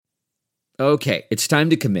Okay, it's time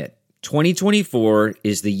to commit. 2024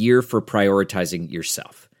 is the year for prioritizing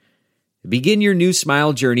yourself. Begin your new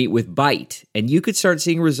smile journey with Byte, and you could start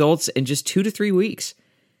seeing results in just 2 to 3 weeks.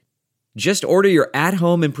 Just order your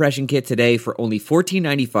at-home impression kit today for only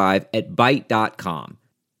 $14.95 at Byte.com.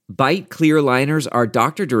 Byte clear liners are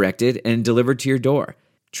doctor-directed and delivered to your door.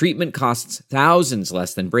 Treatment costs thousands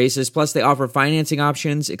less than braces, plus they offer financing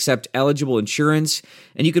options, accept eligible insurance,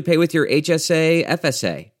 and you could pay with your HSA,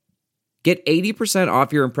 FSA. Get 80%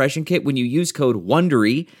 off your impression kit when you use code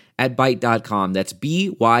WONDERY at Byte.com. That's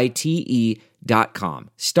BYTE.com.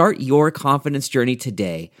 Start your confidence journey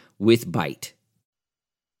today with Byte.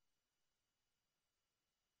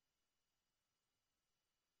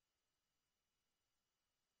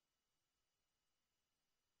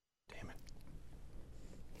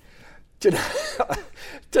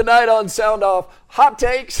 Tonight on Sound Off, hot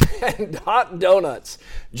takes and hot donuts.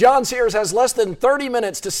 John Sears has less than 30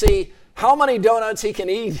 minutes to see how many donuts he can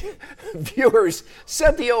eat. Viewers,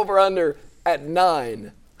 set the over-under at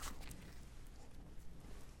 9.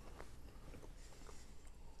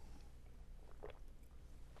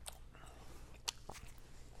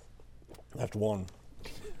 Left 1.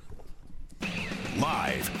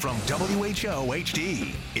 Live from WHO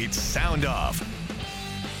HD, it's Sound Off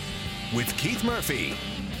with Keith Murphy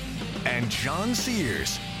and John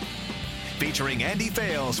Sears, featuring Andy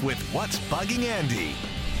Fales with What's Bugging Andy.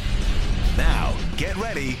 Now, get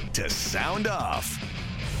ready to sound off.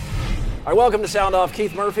 All right, welcome to Sound Off.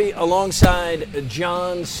 Keith Murphy alongside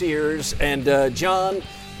John Sears. And John,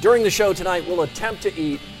 during the show tonight, we'll attempt to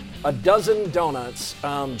eat a dozen donuts.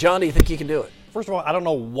 John, do you think you can do it? First of all, I don't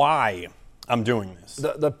know why I'm doing this.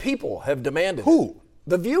 The people have demanded Who? it.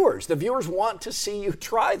 The viewers. The viewers want to see you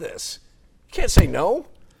try this. You can't say no.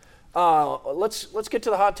 Let's get to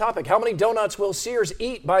the hot topic. How many donuts will Sears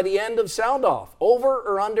eat by the end of Sound Off? Over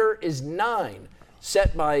or under is 9,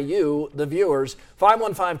 set by you, the viewers.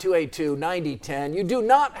 515-282-9010. You do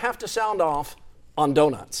not have to sound off on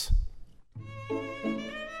donuts.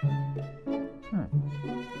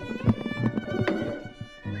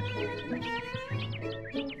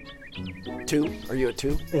 Two? Are you at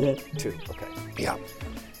 2? 2, okay. Yeah.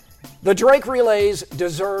 The Drake Relays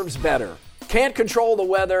deserves better. Can't control the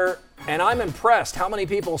weather, and I'm impressed how many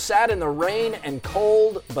people sat in the rain and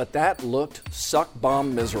cold, but that looked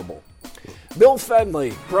suck-bomb miserable. Bill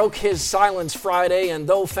Fenley broke his silence Friday, and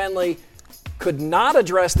though Fenley could not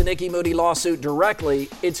address the Nicky Moody lawsuit directly,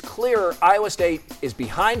 it's clear Iowa State is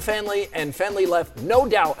behind Fenley, and Fenley left no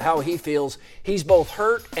doubt how he feels. He's both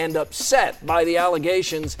hurt and upset by the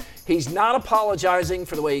allegations. He's not apologizing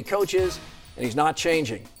for the way he coaches, and he's not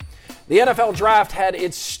changing. The NFL Draft had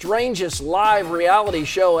its strangest live reality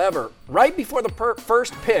show ever. Right before the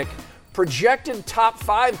first pick, projected top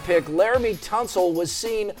 5 pick Laramie Tunsil was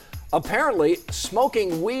seen apparently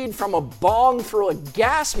smoking weed from a bong through a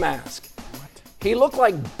gas mask. He looked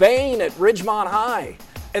like Bane at Ridgemont High.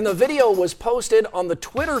 And the video was posted on the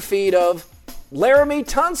Twitter feed of Laramie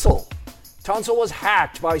Tunsil. Tunsil was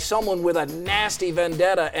hacked by someone with a nasty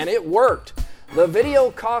vendetta, and it worked. The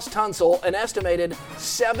video cost Tunsil an estimated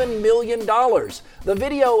 $7 million. The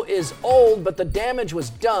video is old, but the damage was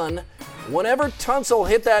done. Whenever Tunsil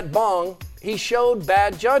hit that bong, he showed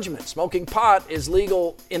bad judgment. Smoking pot is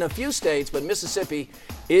legal in a few states, but Mississippi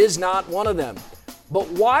is not one of them. But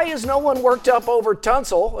why is no one worked up over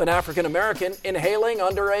Tunsil, an African-American, inhaling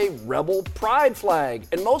under a rebel pride flag?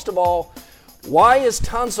 And most of all, why is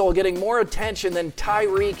Tunsil getting more attention than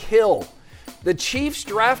Tyreek Hill? The Chiefs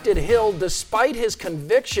drafted Hill despite his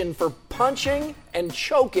conviction for punching and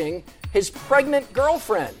choking his pregnant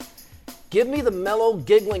girlfriend. Give me the mellow,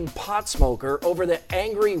 giggling pot smoker over the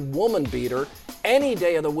angry woman beater any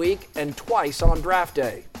day of the week and twice on draft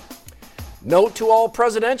day. Note to all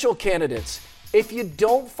presidential candidates, if you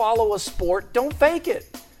don't follow a sport, don't fake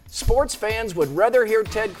it. Sports fans would rather hear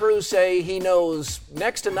Ted Cruz say he knows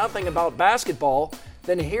next to nothing about basketball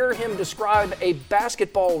than hear him describe a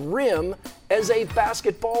basketball rim as a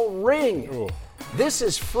basketball ring. Ooh. This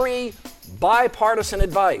is free, bipartisan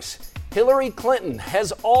advice. Hillary Clinton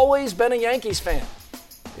has always been a Yankees fan,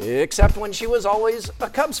 except when she was always a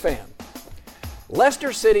Cubs fan.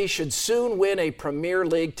 Leicester City should soon win a Premier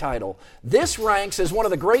League title. This ranks as one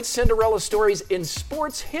of the great Cinderella stories in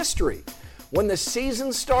sports history. When the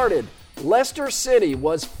season started, Leicester City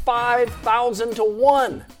was 5,000 to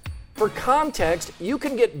 1. For context, you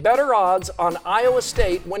can get better odds on Iowa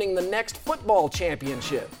State winning the next football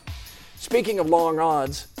championship. Speaking of long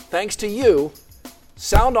odds, thanks to you,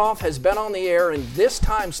 Sound Off has been on the air in this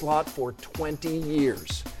time slot for 20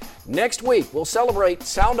 years. Next week, we'll celebrate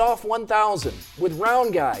Sound Off 1000 with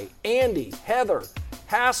Round Guy, Andy, Heather,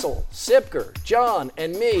 Hassel, Sipker, John,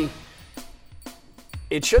 and me,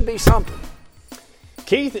 it should be something.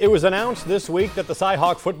 Keith, it was announced this week that the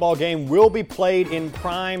Cyhawk football game will be played in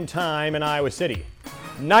prime time in Iowa City.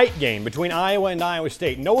 Night game between Iowa and Iowa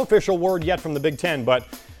State. No official word yet from the Big Ten, but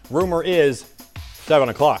rumor is 7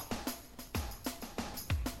 o'clock.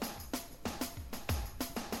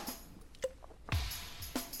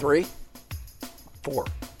 Three, four.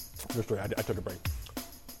 Just three. I took a break.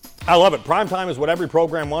 I love it. Prime time is what every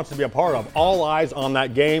program wants to be a part of. All eyes on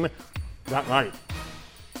that game that night.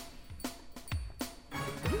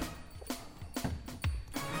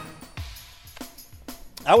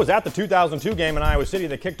 I was at the 2002 game in Iowa City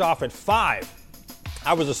that kicked off at 5.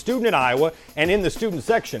 I was a student at Iowa and in the student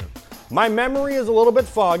section. My memory is a little bit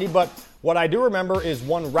foggy, but what I do remember is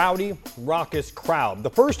one rowdy, raucous crowd.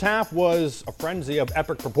 The first half was a frenzy of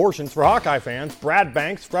epic proportions for Hawkeye fans. Brad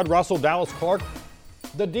Banks, Fred Russell, Dallas Clark,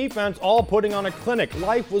 the defense all putting on a clinic.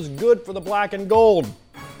 Life was good for the black and gold.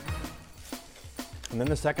 And then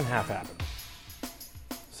the second half happened.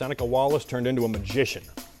 Seneca Wallace turned into a magician.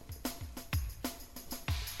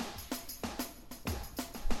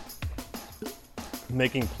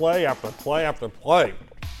 Making play after play after play.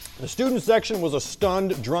 The student section was a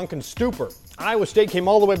stunned, drunken stupor. Iowa State came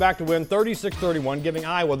all the way back to win 36-31, giving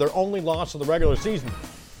Iowa their only loss of the regular season.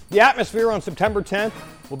 The atmosphere on September 10th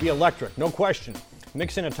will be electric, no question.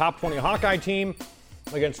 Mix in a top 20 Hawkeye team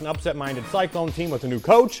against an upset-minded Cyclone team with a new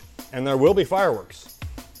coach, and there will be fireworks,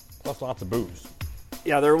 plus lots of booze.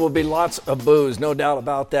 Yeah, there will be lots of booze, no doubt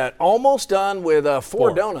about that. Almost done with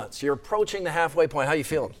four donuts. You're approaching the halfway point. How you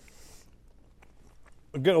feeling?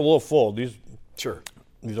 I'm getting a little full. These are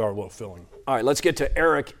a little filling. All right, let's get to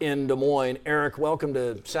Eric in Des Moines. Eric, welcome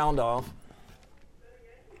to Sound Off.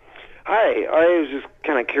 Hi, I was just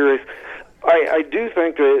kind of curious. I do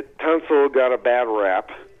think that Tunsil got a bad rap,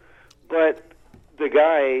 but the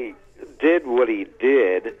guy did what he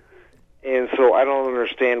did, and so I don't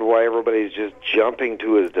understand why everybody's just jumping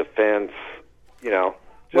to his defense,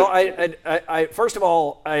 Well, I first of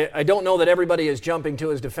all, I don't know that everybody is jumping to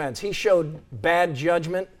his defense. He showed bad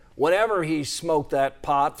judgment whenever he smoked that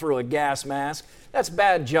pot through a gas mask. That's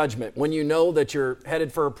bad judgment when you know that you're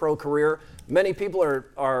headed for a pro career. Many people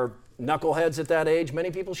are knuckleheads at that age. Many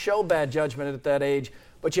people show bad judgment at that age,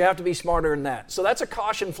 but you have to be smarter than that. So that's a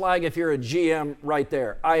caution flag if you're a GM right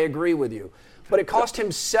there. I agree with you. But it cost him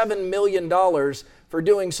 $7 million for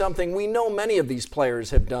doing something we know many of these players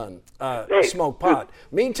have done, smoke pot.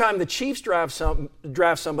 Meantime, the Chiefs draft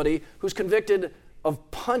somebody who's convicted of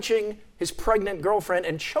punching his pregnant girlfriend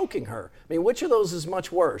and choking her. I mean, which of those is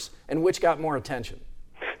much worse, and which got more attention?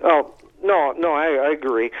 Oh, no, I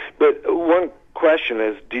agree. But one question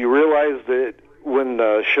is, do you realize that when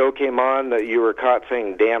the show came on that you were caught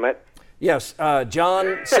saying, damn it? Yes,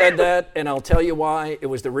 John said that, and I'll tell you why. It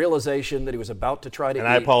was the realization that he was about to try to eat. And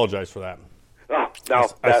I apologize for that. Oh, no.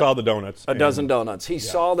 I saw the donuts. A dozen donuts. He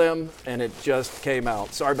saw them, and it just came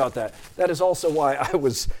out. Sorry about that. That is also why I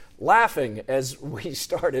was laughing as we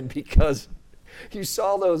started, because you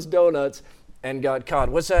saw those donuts and got caught.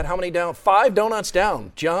 What's that? How many down? 5 donuts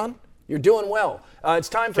down. John, you're doing well. It's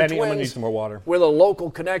time for Kenny, Twins. I'm gonna need some more water. With a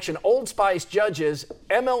local connection. Old Spice judges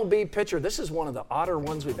MLB pitcher. This is one of the odder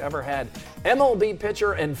ones we've ever had. MLB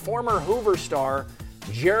pitcher and former Hoover star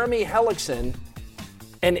Jeremy Hellickson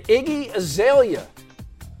and Iggy Azalea.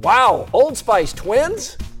 Wow, Old Spice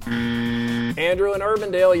twins? Andrew and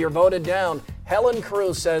Urbandale, you're voted down. Helen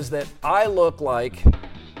Cruz says that I look like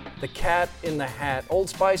the cat in the hat. Old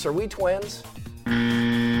Spice, are we twins?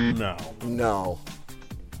 No.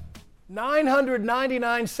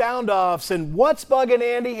 999 sound-offs, and What's Buggin'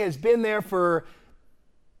 Andy has been there for,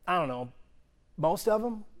 I don't know, most of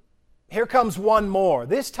them? Here comes one more,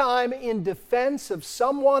 this time in defense of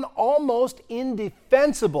someone almost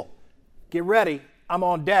indefensible. Get ready, I'm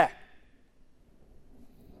on deck.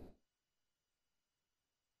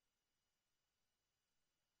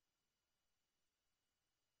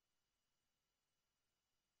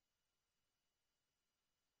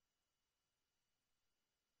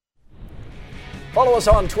 Follow us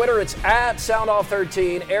on Twitter. It's at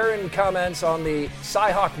SoundOff13. Aaron comments on the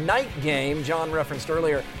Cyhawk night game John referenced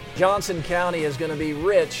earlier. Johnson County is going to be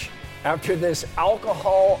rich after this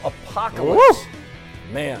alcohol apocalypse.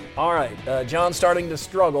 Woo! Man, all right. John's starting to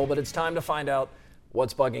struggle, but it's time to find out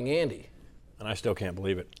what's bugging Andy. And I still can't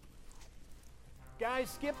believe it. Guys,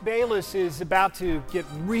 Skip Bayless is about to get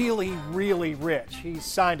really, really rich. He's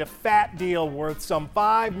signed a fat deal worth some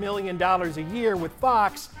 $5 million a year with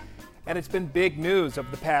Fox, and it's been big news of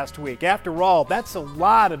the past week. After all, that's a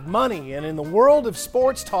lot of money, and in the world of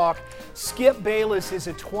sports talk, Skip Bayless is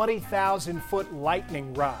a 20,000-foot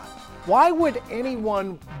lightning rod. Why would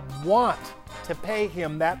anyone want to pay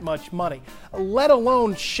him that much money, let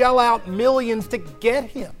alone shell out millions to get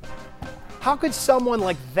him? How could someone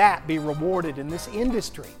like that be rewarded in this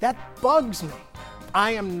industry? That bugs me.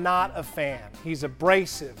 I am not a fan. He's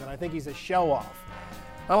abrasive, and I think he's a show-off.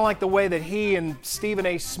 I don't like the way that he and Stephen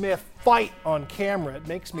A. Smith fight on camera. It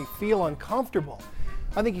makes me feel uncomfortable.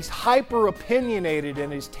 I think he's hyper-opinionated,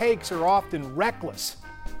 and his takes are often reckless.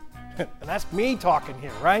 And that's me talking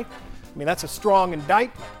here, right? I mean, that's a strong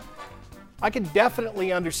indictment. I can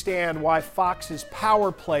definitely understand why Fox's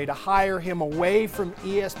power play to hire him away from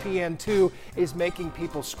ESPN2 is making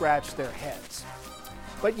people scratch their heads.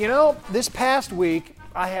 But you know, this past week,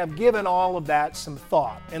 I have given all of that some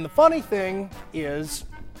thought. And the funny thing is,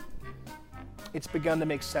 it's begun to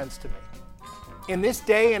make sense to me. In this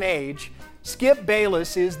day and age, Skip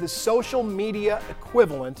Bayless is the social media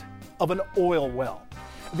equivalent of an oil well.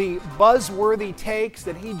 The buzzworthy takes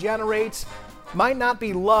that he generates might not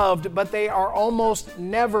be loved, but they are almost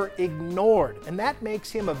never ignored. And that makes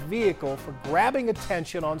him a vehicle for grabbing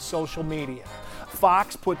attention on social media.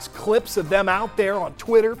 Fox puts clips of them out there on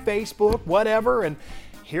Twitter, Facebook, whatever, and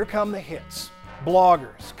here come the hits.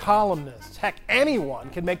 Bloggers, columnists, heck, anyone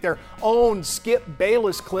can make their own Skip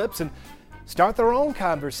Bayless clips and start their own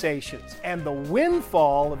conversations. And the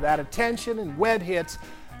windfall of that attention and web hits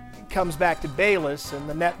comes back to Bayless and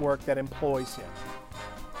the network that employs him.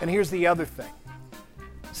 And here's the other thing.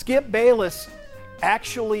 Skip Bayless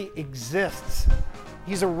actually exists.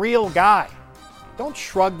 He's a real guy. Don't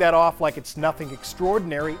shrug that off like it's nothing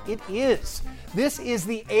extraordinary. It is. This is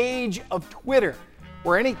the age of Twitter,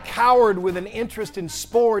 where any coward with an interest in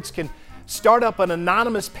sports can start up an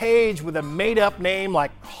anonymous page with a made-up name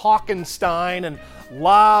like Hawkenstein and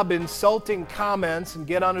lob insulting comments and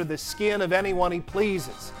get under the skin of anyone he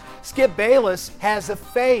pleases. Skip Bayless has a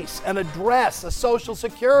face, an address, a social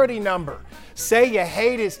security number. Say you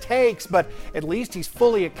hate his takes, but at least he's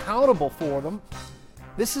fully accountable for them.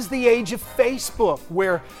 This is the age of Facebook,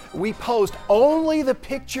 where we post only the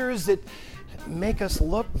pictures that make us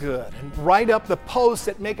look good and write up the posts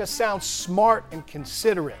that make us sound smart and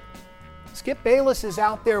considerate. Skip Bayless is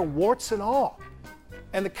out there warts and all.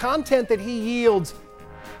 And the content that he yields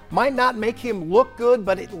might not make him look good,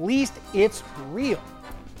 but at least it's real.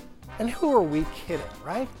 And who are we kidding,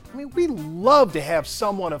 right? I mean, we love to have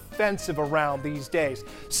someone offensive around these days.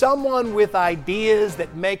 Someone with ideas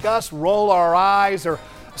that make us roll our eyes, or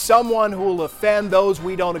someone who will offend those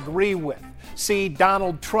we don't agree with. See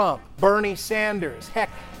Donald Trump, Bernie Sanders, heck,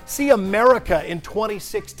 see America in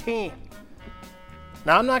 2016.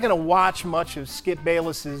 Now, I'm not going to watch much of Skip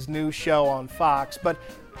Bayless's new show on Fox, but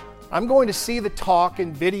I'm going to see the talk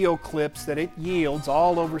and video clips that it yields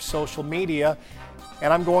all over social media,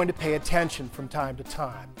 and I'm going to pay attention from time to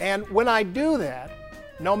time. And when I do that,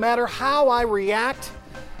 no matter how I react,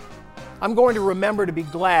 I'm going to remember to be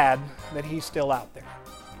glad that he's still out there.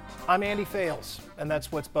 I'm Andy Fales, and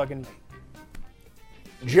that's what's bugging me.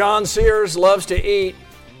 John Sears loves to eat.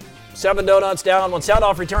 7 donuts down. When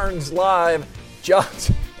SoundOFF returns live,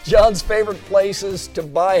 John's favorite places to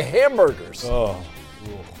buy hamburgers. Oh.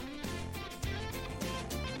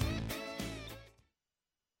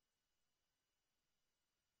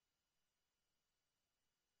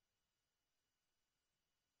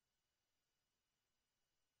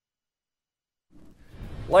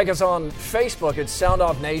 Like us on Facebook at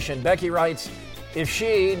SoundOFF Nation. Becky writes, if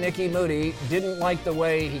she, Nikki Moody, didn't like the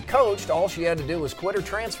way he coached, all she had to do was quit or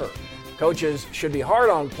transfer. Coaches should be hard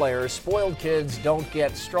on players. Spoiled kids don't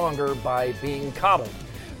get stronger by being coddled.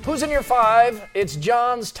 Who's in your 5? It's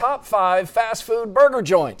John's top 5 fast food burger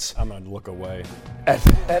joints. I'm going to look away.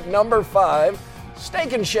 At number 5,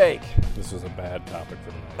 Steak and Shake. This is a bad topic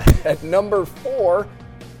for tonight. At number 4,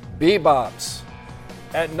 Bebop's.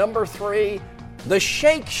 At number 3, the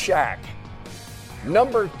Shake Shack.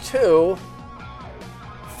 Number 2,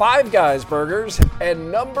 Five Guys Burgers.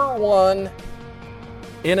 And number 1,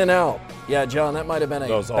 In-N-Out. Yeah, John, that might have been a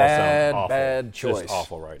bad choice. Just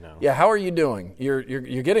awful right now. Yeah, how are you doing? You're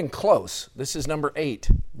getting close. This is number 8.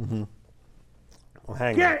 Mm-hmm.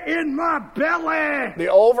 Get in my belly! The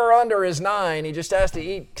over-under is 9. He just has to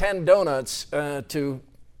eat 10 donuts to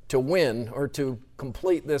win or to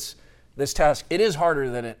complete this task. It is harder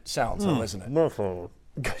than it sounds, though, isn't it?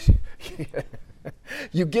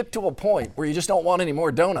 You get to a point where you just don't want any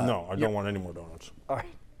more donuts. No, I don't want any more donuts. All right.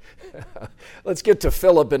 Let's get to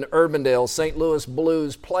Philip in Urbandale. St. Louis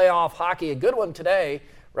Blues playoff hockey. A good one today,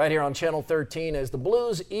 right here on Channel 13, as the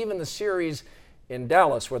Blues even the series in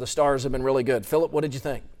Dallas, where the Stars have been really good. Philip, what did you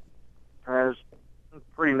think? It was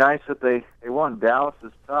pretty nice that they won. Dallas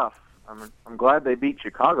is tough. I'm glad they beat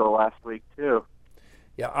Chicago last week, too.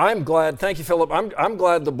 Yeah, I'm glad. Thank you, Philip. I'm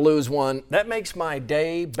glad the Blues won. That makes my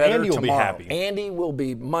day better Andy will tomorrow. be happy. Andy will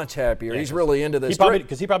be much happier. Yeah, He's really into this.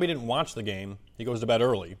 Because he probably didn't watch the game. He goes to bed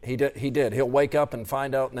early. He did. He'll wake up and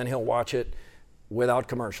find out, and then he'll watch it without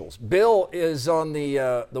commercials. Bill is on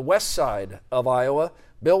the west side of Iowa.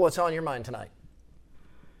 Bill, what's on your mind tonight?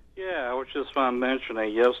 Yeah, I was just want to mention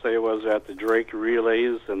that yesterday was at the Drake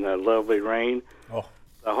Relays in that lovely rain. Oh.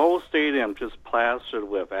 The whole stadium just plastered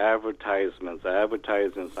with advertisements.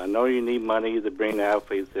 I know you need money to bring the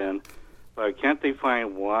athletes in, but can't they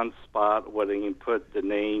find one spot where they can put the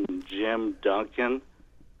name Jim Duncan,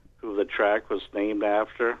 who the track was named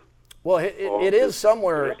after? Well, it is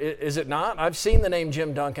somewhere, is it not? I've seen the name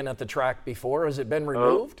Jim Duncan at the track before. Has it been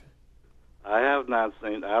removed? I have not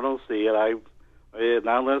seen. I don't see it.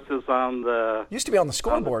 Unless it's on the. Used to be on the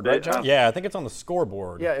scoreboard, right, John? Yeah, I think it's on the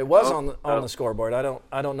scoreboard. Yeah, it was on the scoreboard. I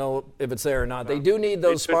don't know if it's there or not. They do need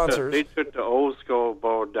those sponsors. They took the old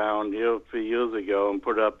scoreboard down a few years ago and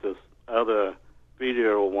put up this other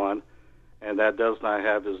video one, and that does not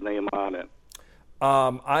have his name on it.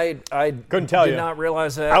 I couldn't tell you. Did not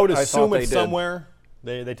realize that. I would assume it's did. somewhere.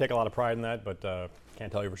 They take a lot of pride in that, but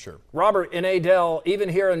can't tell you for sure. Robert in Adel, even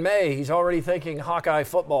here in May, he's already thinking Hawkeye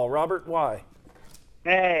football. Robert, why?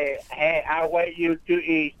 Hey, I want you to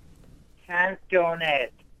eat 10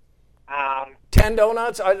 donuts. 10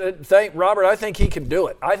 donuts? Robert, I think he can do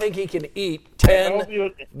it. I think he can eat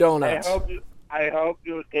 10 donuts. I hope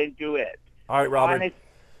you can do it. All right, Robert.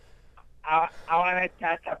 I want to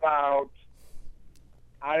talk about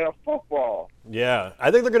Iowa football. Yeah, I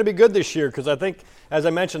think they're going to be good this year because I think, as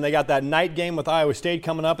I mentioned, they got that night game with Iowa State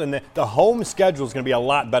coming up, and the home schedule is going to be a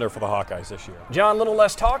lot better for the Hawkeyes this year. John, a little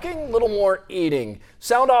less talking, a little more eating.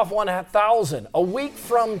 Sound Off 1000, a week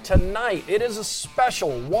from tonight. It is a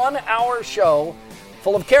special 1-hour show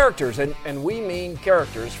full of characters, and we mean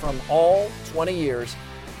characters from all 20 years.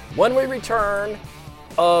 When we return,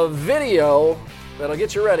 a video that'll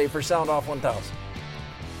get you ready for Sound Off 1000.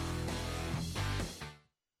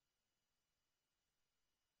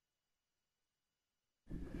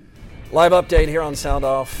 Live update here on Sound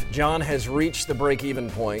Off. John has reached the break-even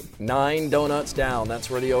point. 9 donuts down. That's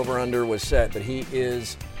where the over-under was set, but he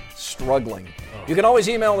is struggling. You can always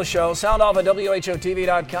email the show,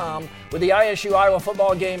 soundoff@whotv.com. With the ISU-Iowa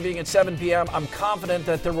football game being at 7 p.m., I'm confident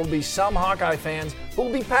that there will be some Hawkeye fans who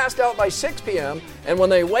will be passed out by 6 p.m., and when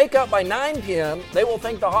they wake up by 9 p.m., they will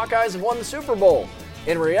think the Hawkeyes have won the Super Bowl.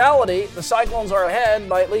 In reality, the Cyclones are ahead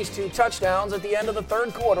by at least 2 touchdowns at the end of the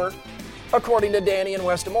third quarter, according to Danny in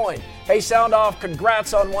West Des Moines. Hey, Sound Off,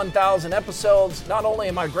 congrats on 1,000 episodes. Not only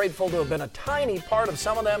am I grateful to have been a tiny part of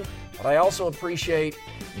some of them, but I also appreciate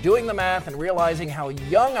doing the math and realizing how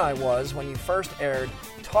young I was when you first aired.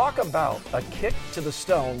 Talk about a kick to the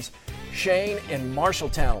stones. Shane in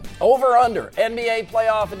Marshalltown. Over under, NBA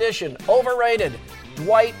playoff edition. Overrated,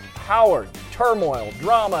 Dwight Howard. Turmoil,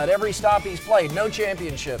 drama at every stop he's played. No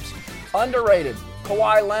championships. Underrated,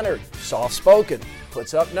 Kawhi Leonard. Soft-spoken.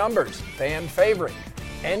 Puts up numbers. Fan favorite.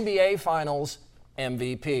 NBA Finals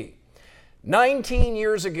MVP. 19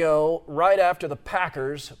 years ago, right after the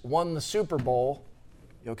Packers won the Super Bowl,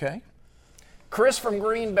 you okay? Chris from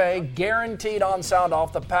Green Bay guaranteed on Sound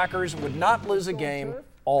Off the Packers would not lose a game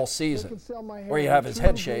all season. Where you have his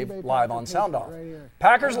head shaved live on Sound Off.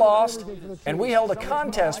 Packers lost, and we held a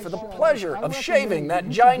contest for the pleasure of shaving that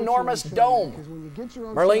ginormous dome.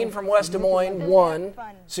 Marlene from West Des Moines won.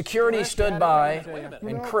 Security stood by,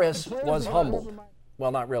 and Chris was humbled.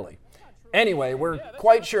 Well, not really. Anyway, we're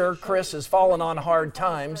quite sure Chris has fallen on hard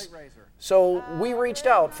times, so we reached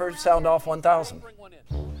out for Sound Off 1000.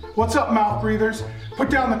 What's up, mouth breathers? Put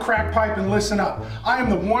down the crack pipe and listen up. I am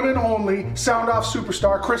the one and only Sound Off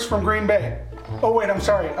superstar, Chris from Green Bay. Oh wait, I'm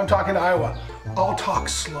sorry, I'm talking to Iowa. I'll talk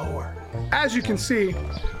slower. As you can see,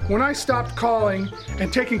 when I stopped calling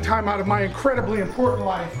and taking time out of my incredibly important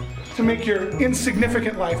life to make your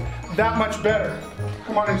insignificant life that much better.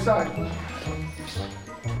 Come on inside.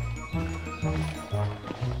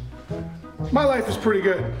 My life is pretty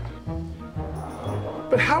good.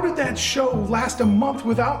 But how did that show last a month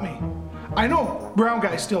without me? I know Brown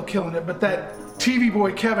Guy's still killing it, but that TV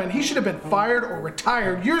boy Kevin, he should have been fired or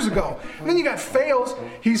retired years ago. And then you got Fales.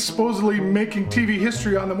 He's supposedly making TV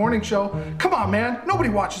history on the morning show. Come on, man. Nobody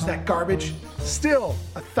watches that garbage. Still,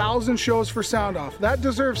 1,000 shows for Sound Off. That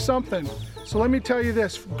deserves something. So let me tell you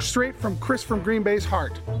this, straight from Chris from Green Bay's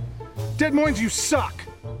heart. Des Moines, you suck.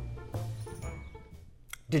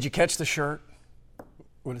 Did you catch the shirt?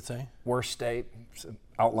 What did it say? Worst state,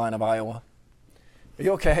 outline of Iowa. Are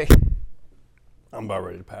you okay? I'm about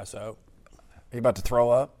ready to pass out. Are you about to throw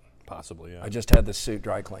up? Possibly, yeah. I just had this suit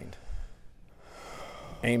dry cleaned.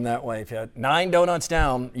 Aim that way. If you had 9 donuts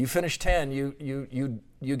down, you finish 10, you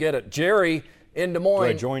get it. Jerry in Des Moines. Do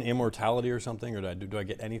I join Immortality or something, or do I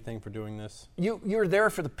get anything for doing this? You're there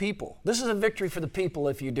for the people. This is a victory for the people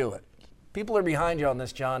if you do it. People are behind you on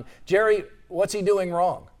this, John. Jerry, what's he doing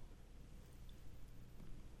wrong?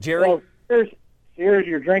 Jerry? Well, Sears,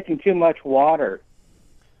 you're drinking too much water.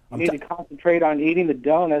 You need to concentrate on eating the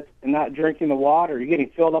donuts and not drinking the water. You're getting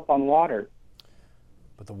filled up on water.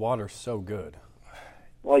 But the water's so good.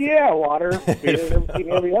 Well, yeah, water.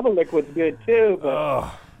 Every other liquid's good, too.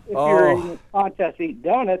 But if you're in a contest to eat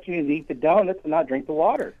donuts, you need to eat the donuts and not drink the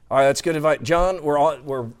water. All right, that's good advice. John,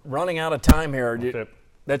 we're running out of time here.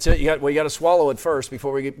 That's it. You got to swallow it first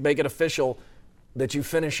before we make it official that you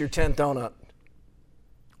finish your 10th donut.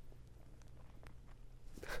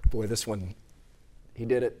 Boy, this one, he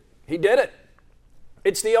did it. He did it.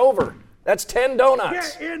 It's the over. That's 10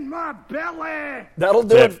 donuts. Get in my belly. That'll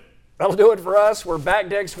do it. That'll do it for us. We're back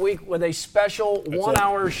next week with a special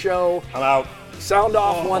 1-hour show. I'm out. Sound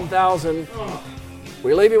Off 1000.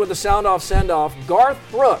 We leave you with the Sound Off send-off. Garth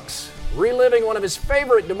Brooks reliving one of his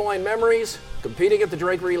favorite Des Moines memories, competing at the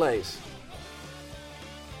Drake Relays.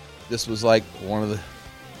 This was like one of the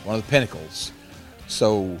pinnacles.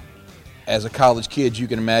 So, as a college kid, you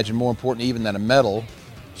can imagine more important even than a medal.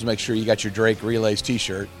 Just make sure you got your Drake Relays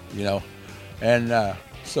T-shirt, and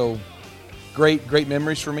so great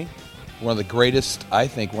memories for me. One of the greatest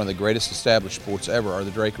established sports ever are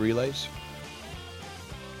the Drake Relays.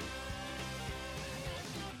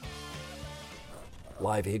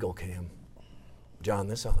 Live Eagle Cam. John,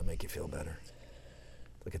 this ought to make you feel better.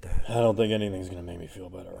 Look at that. I don't think anything's going to make me feel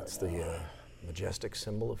better right now. That's the majestic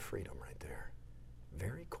symbol of freedom right there.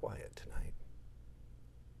 Very quiet tonight.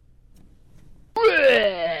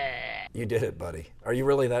 You did it, buddy. Are you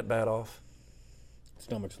really that bad off?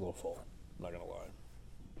 Stomach's a little full. I'm not going to lie.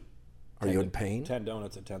 Are you in pain? 10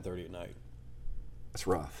 donuts at 10:30 at night. That's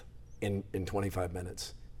rough. In 25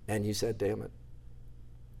 minutes. And you said, damn it.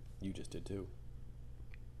 You just did too.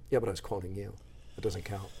 Yeah, but I was quoting you. It doesn't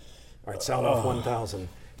count. All right, Sound Off 1000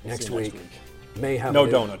 next week. May have no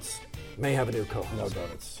donuts. May have a new co-host. No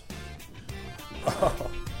donuts.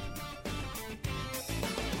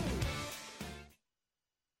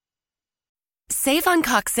 Save on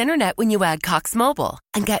Cox Internet when you add Cox Mobile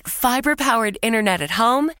and get fiber-powered internet at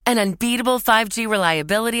home and unbeatable 5G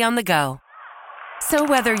reliability on the go. So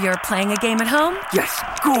whether you're playing a game at home, Yes,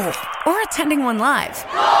 goal. or attending one live,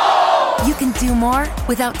 you can do more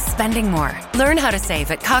without spending more. Learn how to save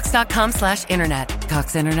at cox.com/internet.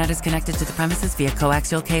 Cox Internet is connected to the premises via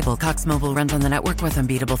coaxial cable. Cox Mobile runs on the network with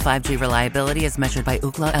unbeatable 5G reliability as measured by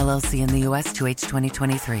Ookla LLC in the U.S. to H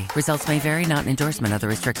 2023. Results may vary, not an endorsement. Other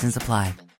restrictions apply.